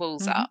have your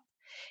walls up.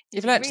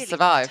 You've learned to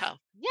survive. Tough.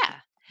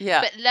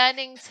 Yeah. But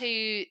learning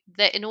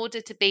that in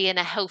order to be in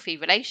a healthy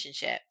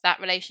relationship, that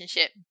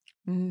relationship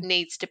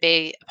needs to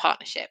be a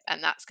partnership,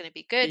 and that's going to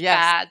be good,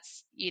 bad.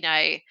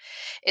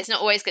 It's not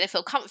always going to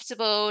feel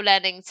comfortable.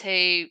 Learning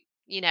to,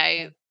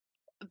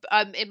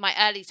 in my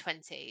early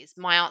 20s,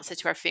 my answer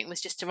to everything was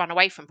just to run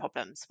away from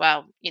problems.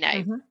 Well,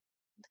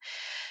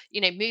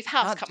 move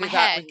house, cut my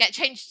hair,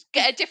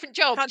 get a different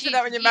job. Can't do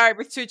that when you're married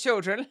with 2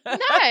 children. No,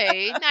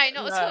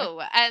 not at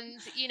all. And,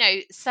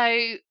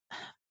 so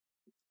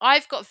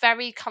I've got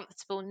very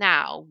comfortable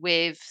now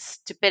with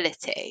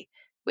stability,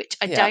 which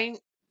I don't.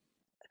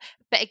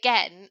 But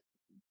again,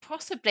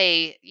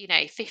 possibly,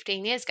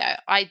 15 years ago,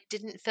 I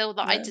didn't feel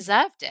that I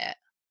deserved it.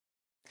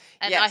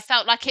 And I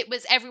felt like it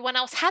was everyone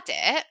else had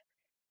it,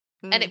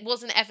 and it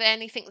wasn't ever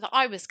anything that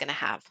I was going to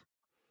have.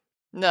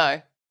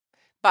 No.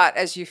 But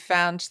as you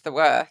found the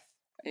worth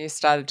and you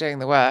started doing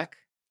the work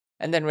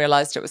and then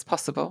realized it was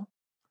possible,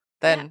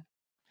 then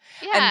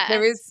and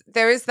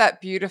there is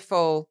that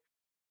beautiful.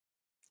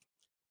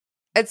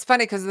 It's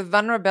funny because the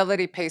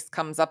vulnerability piece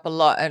comes up a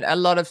lot, and a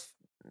lot of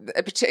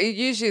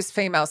usually as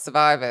female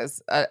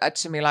survivors are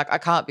to me like, I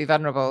can't be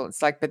vulnerable.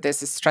 It's like, but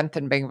there's a strength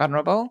in being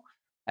vulnerable,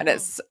 and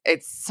it's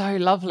so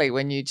lovely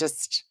when you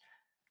just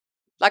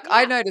like.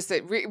 I notice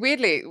it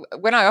weirdly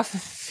when I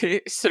often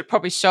sort of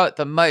probably show it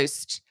the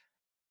most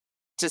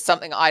to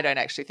something I don't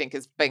actually think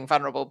is being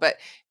vulnerable, but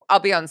I'll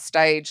be on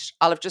stage,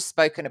 I'll have just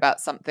spoken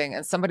about something,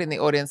 and somebody in the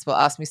audience will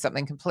ask me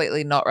something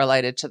completely not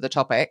related to the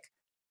topic.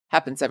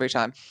 Happens every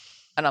time.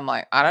 And I'm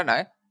like, I don't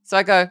know. So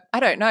I go,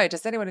 I don't know.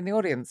 Does anyone in the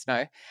audience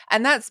know?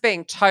 And that's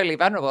being totally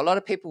vulnerable. A lot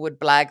of people would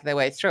blag their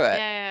way through it,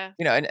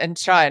 and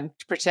try and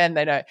pretend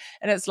they know.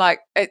 And it's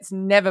like, it's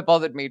never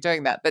bothered me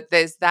doing that. But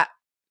there's that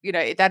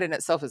that in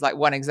itself is like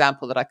one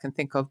example that I can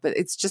think of, but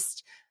it's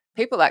just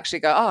people actually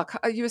go,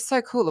 oh, you were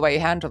so cool the way you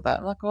handled that.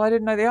 I'm like, well, I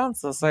didn't know the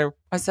answer. So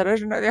I said, I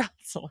didn't know the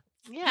answer.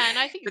 Yeah, and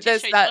I think it But just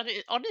there's shows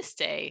that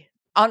honesty.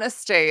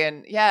 honesty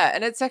and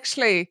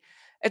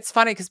it's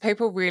funny because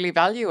people really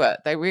value it.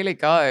 They really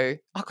go,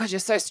 oh God, you're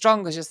so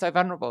strong because you're so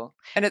vulnerable.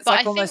 And it's But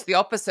like I almost think, the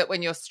opposite.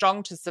 When you're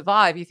strong to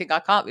survive, you think I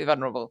can't be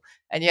vulnerable.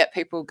 And yet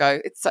people go,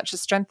 it's such a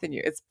strength in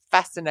you. It's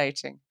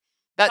fascinating.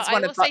 but That's I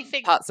one of also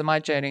think, parts of my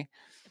journey.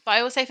 but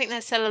I also think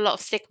there's still a lot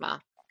of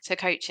stigma to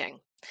coaching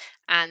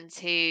and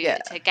to Yeah.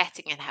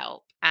 getting in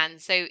help.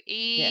 And so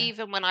Yeah.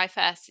 even when I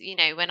first,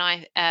 when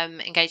I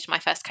engaged my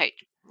first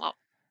coach, what,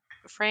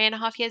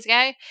 3.5 years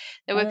ago,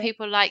 there were Uh,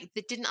 people like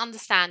that didn't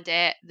understand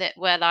it, that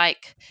were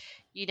like,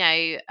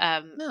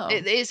 no.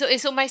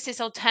 it's almost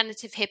this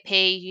alternative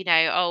hippie,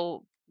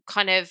 oh,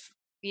 kind of,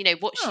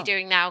 what's she Oh.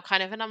 doing now,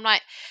 kind of. And I'm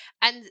like,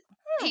 and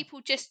Oh.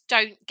 people just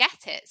don't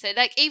get it. So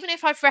like, even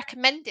if I've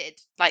recommended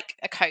like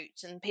a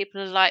coach, and people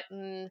are like,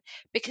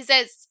 because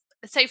there's,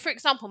 so for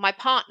example, my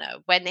partner,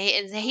 when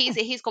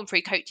he's gone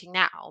through coaching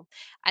now,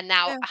 and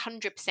now Yeah.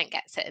 100%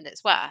 gets it and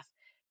it's worth,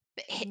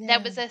 but there Yeah.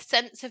 was a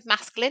sense of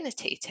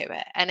masculinity to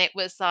it, and it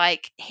was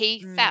like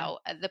he Mm.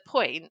 felt at the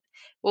point,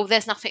 well,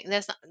 there's not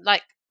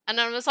like, and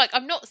I was like,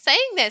 I'm not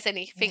saying there's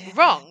anything Yeah.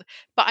 wrong,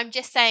 but I'm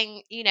just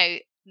saying,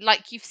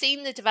 like, you've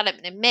seen the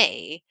development in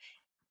me.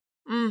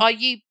 Mm. Are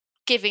you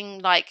giving,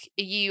 like,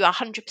 are you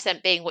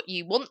 100% being what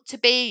you want to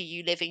be? Are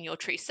you living your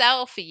true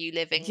self? Are you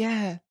living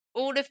Yeah.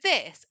 all of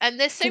this? And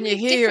there's so Can you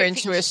many hear your different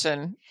things,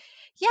 intuition?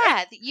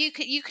 yeah, that you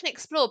can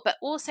explore. But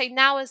also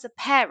now, as a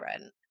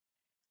parent,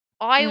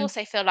 I Mm.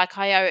 also feel like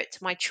I owe it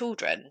to my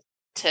children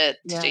to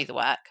Yeah. do the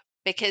work,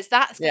 because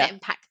that's going Yeah. to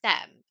impact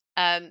them.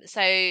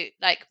 So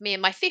like me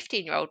and my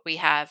 15-year-old, we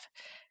have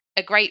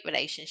a great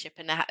relationship,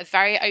 and a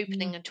very Mm.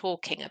 opening and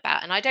talking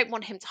about, and I don't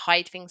want him to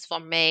hide things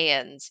from me,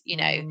 and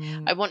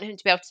Mm. I want him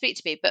to be able to speak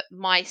to me. But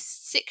my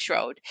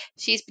 6-year-old,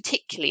 she's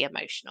particularly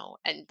emotional,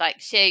 and like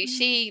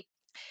Mm.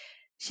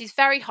 she's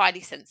very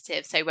highly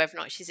sensitive. So whether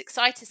or not she's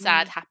excited,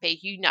 sad, Mm. happy,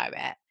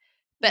 it.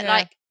 But Yeah.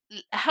 like,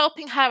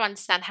 helping her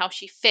understand how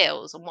she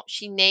feels and what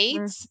she Mm.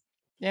 needs,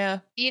 Yeah.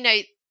 you know,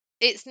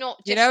 it's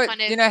not just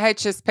kind of,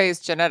 HSP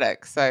is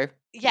genetic, so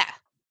yeah,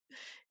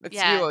 it's you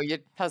yeah. or your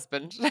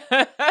husband. No,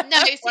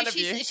 so One of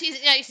you.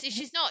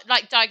 she's not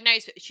like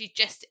diagnosed, but she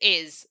just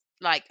is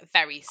like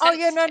very Oh,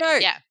 yeah, no, sensitive. no.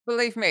 Yeah,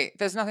 Believe me,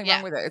 there's nothing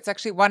wrong yeah, with it. It's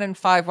actually 1 in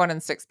 5, 1 in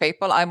 6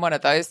 people. I'm one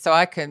of those, so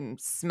I can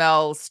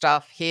smell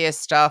stuff, hear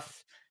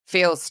stuff,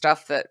 feel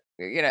stuff that,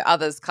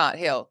 others can't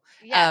heal.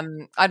 yeah.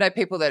 I know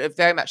people that are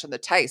very much on the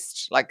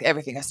taste, like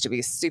everything has to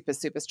be super,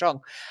 super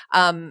strong.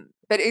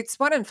 But it's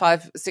 1 in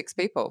 5, 6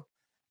 people.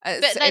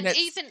 But And then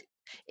it's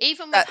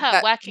even with that her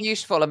that working,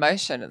 beautiful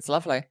emotion. It's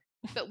lovely.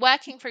 but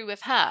working through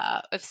with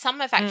her, of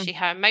some of Mm. actually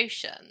her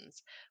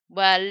emotions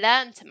were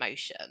learnt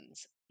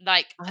emotions.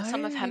 Like,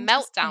 some of Oh, her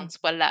interesting. meltdowns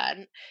were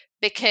learnt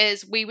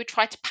because we would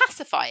try to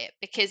pacify it.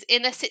 Because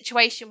in a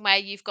situation where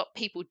you've got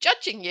people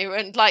judging you,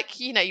 and like,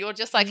 you're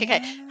just like,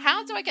 okay,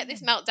 how do I get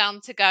this Yeah.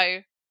 meltdown to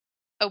go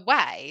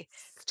away?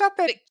 Stop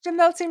it. But You're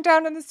melting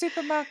down in the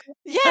supermarket.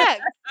 yeah,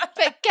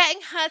 but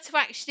getting her to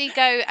actually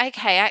go,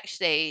 okay,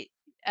 actually,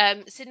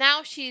 so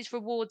now she's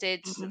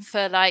rewarded Mm.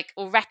 for, like,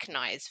 or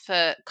recognized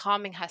for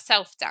calming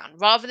herself down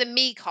rather than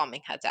me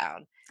calming her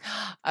down.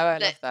 Oh, I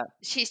That love that.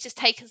 she's just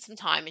taken some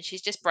time, and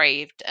she's just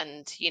braved,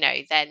 and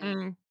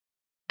Mm,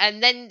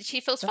 then she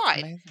feels that's fine.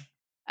 amazing.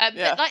 But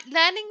Yeah. like,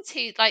 learning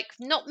to, like,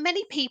 not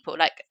many people,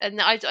 like,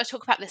 and I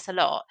talk about this a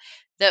lot,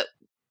 that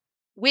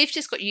we've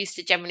just got used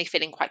to generally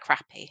feeling quite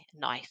crappy in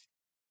life.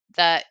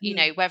 That,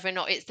 Mm. whether or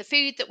not it's the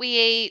food that we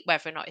eat,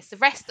 whether or not it's the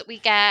rest that we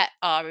get,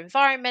 our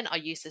environment, our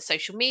use of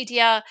social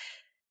media,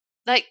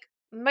 like,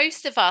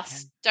 most of Yeah.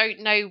 us don't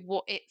know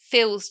what it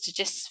feels to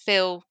just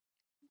feel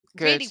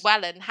Good. really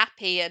well and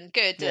happy and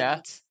good.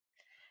 Yeah.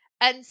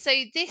 And so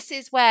this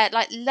is where,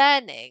 like,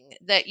 learning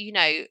that,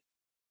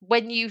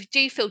 when you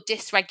do feel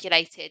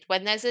dysregulated,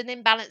 when there's an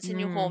imbalance in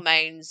your Mm,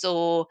 hormones,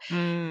 or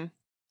mm.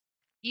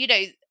 you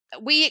know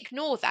we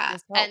ignore that.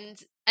 There's help.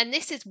 And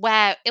this is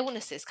where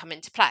illnesses come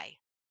into play.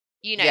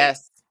 you know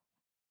Yes.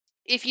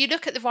 if you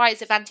look at the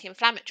rise of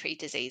anti-inflammatory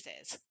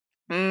diseases,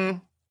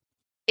 Mm,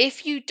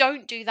 if you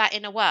don't do that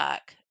inner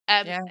work,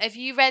 yeah. have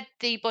you read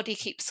The Body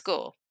Keeps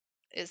Score?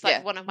 It's like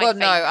Yeah. one of my Well,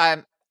 no,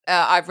 favorite.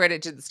 I've read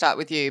it to start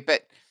with you,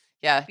 but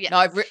yeah, Yeah,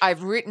 no,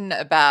 I've written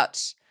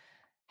about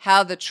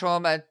how the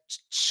trauma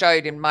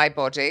showed in my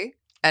body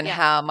and yeah,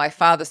 how my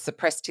father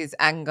suppressed his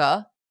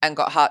anger and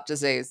got heart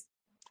disease.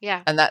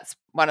 yeah, And that's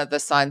one of the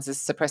signs is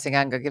suppressing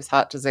anger gives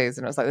heart disease.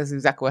 And it was like, this is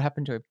exactly what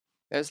happened to him.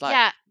 It was like,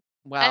 yeah.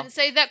 wow, And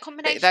so that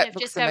combination that of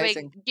just looks going,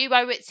 amazing. you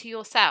owe it to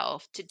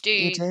yourself to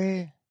You do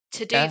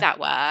do. Yeah. that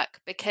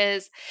work.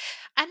 Because,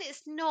 and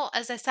it's not,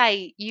 as I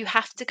say, you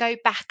have to go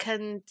back,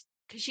 and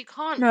because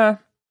No.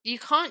 you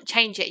can't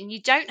change it, and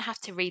you don't have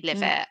to relive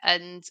Mm. it,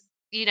 and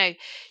you know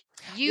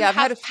you Yeah, I've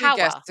had a have few power.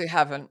 guests who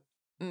haven't.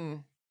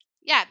 Mm.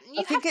 Yeah, I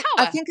you have think it.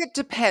 I power. think it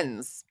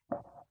depends.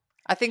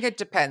 I think it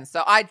depends.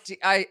 So I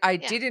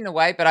Yeah, did in a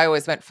way, but I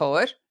always went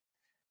forward.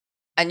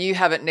 And you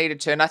haven't needed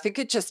to. And I think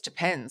it just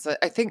depends.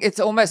 I think it's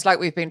almost like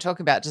we've been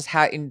talking about just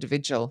how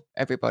individual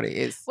everybody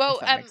is, if Well,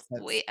 that makes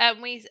sense.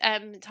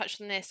 we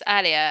touched on this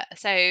earlier.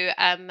 So,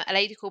 a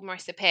lady called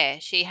Marissa Peer,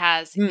 she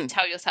has "You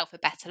Tell Yourself a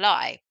Better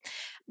Lie,"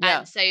 Yeah.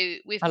 and so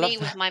with I love me,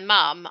 with that. my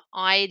mum,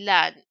 I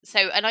learned so,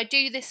 and I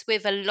do this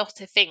with a lot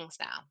of things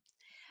now.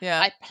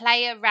 Yeah. I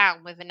play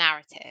around with a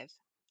narrative,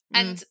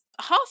 and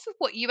half of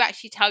what you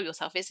actually tell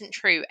yourself isn't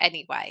true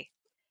anyway.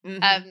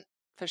 Um,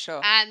 For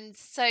sure. and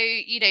so,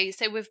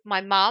 so with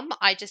my mum,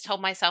 I just told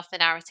myself the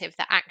narrative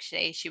that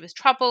actually she was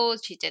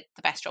troubled, she did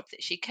the best job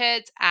that she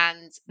could,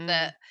 and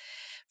that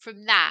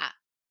from that,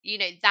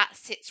 that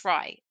sits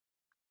right.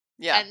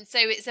 Yeah. And so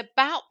it's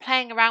about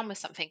playing around with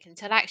something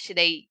until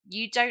actually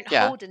you don't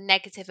Yeah. hold a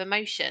negative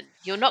emotion.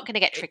 You're not going to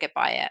get triggered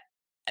by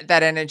it.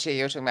 That energy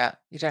you're talking about,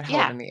 you don't hold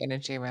Yeah. any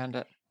energy around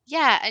it.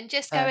 Yeah. And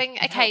just So going,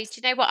 it okay, do helps.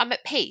 you know what? I'm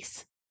at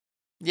peace.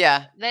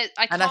 Yeah. I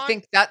And I can't.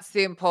 think that's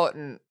the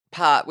important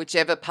part,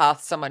 whichever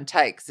path someone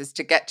takes, is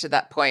to get to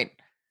that point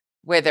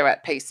where they're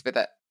at peace with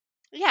it.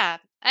 Yeah.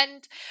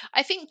 And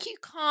I think you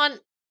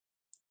can't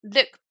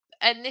look,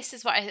 and this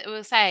is what I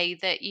will say,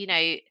 that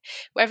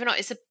whether or not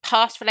it's a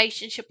past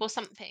relationship or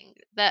something,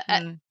 that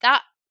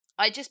that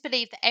I just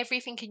believe that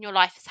everything in your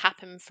life has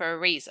happened for a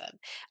reason.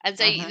 And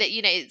so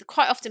that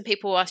quite often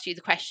people will ask you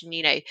the question,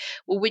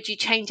 well, would you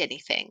change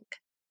anything?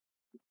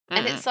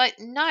 And it's like,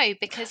 no,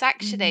 because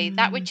actually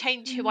that would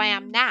change who I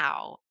am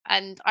now,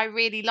 and I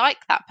really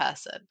like that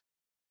person.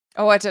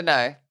 Oh, I don't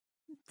know.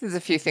 There's a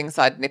few things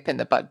I'd nip in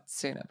the bud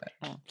sooner,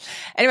 but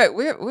anyway,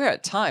 we're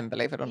at time,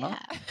 believe it or not.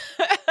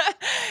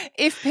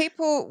 If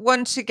people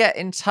want to get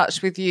in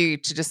touch with you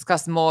to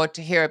discuss more,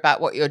 to hear about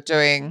what you're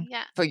doing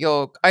for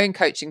your own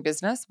coaching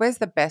business, where's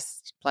the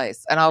best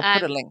place? And I'll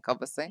put a link,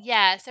 obviously.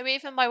 Yeah, so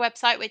even my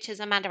website, which is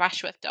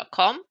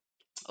amandaashworth.com,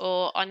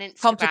 or on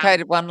Instagram.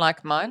 Complicated one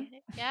like mine.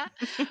 Yeah.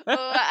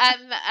 Or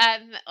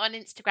on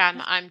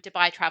Instagram, I'm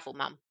Dubai Travel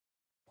Mum.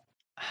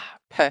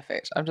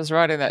 Perfect. I'm just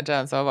writing that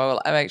down, so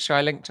I'll make sure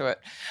I link to it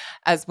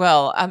as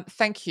well.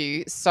 Thank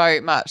you so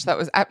much. That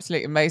was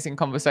absolutely amazing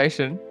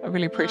conversation. I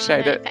really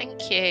appreciate it.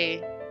 Thank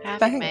you for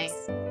having me.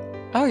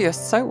 Oh, you're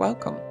so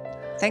welcome.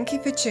 Thank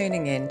you for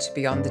tuning in to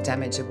Beyond the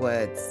Damage of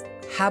Words.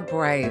 How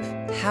brave,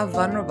 how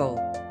vulnerable,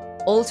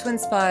 all to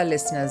inspire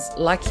listeners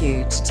like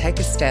you to take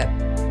a step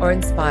or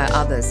inspire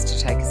others to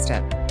take a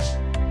step.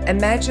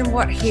 Imagine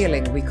what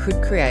healing we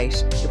could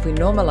create if we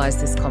normalize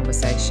this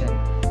conversation.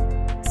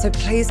 So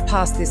please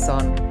pass this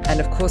on and,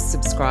 of course,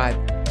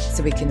 subscribe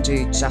so we can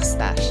do just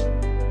that.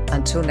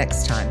 Until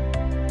next time,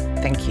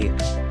 thank you.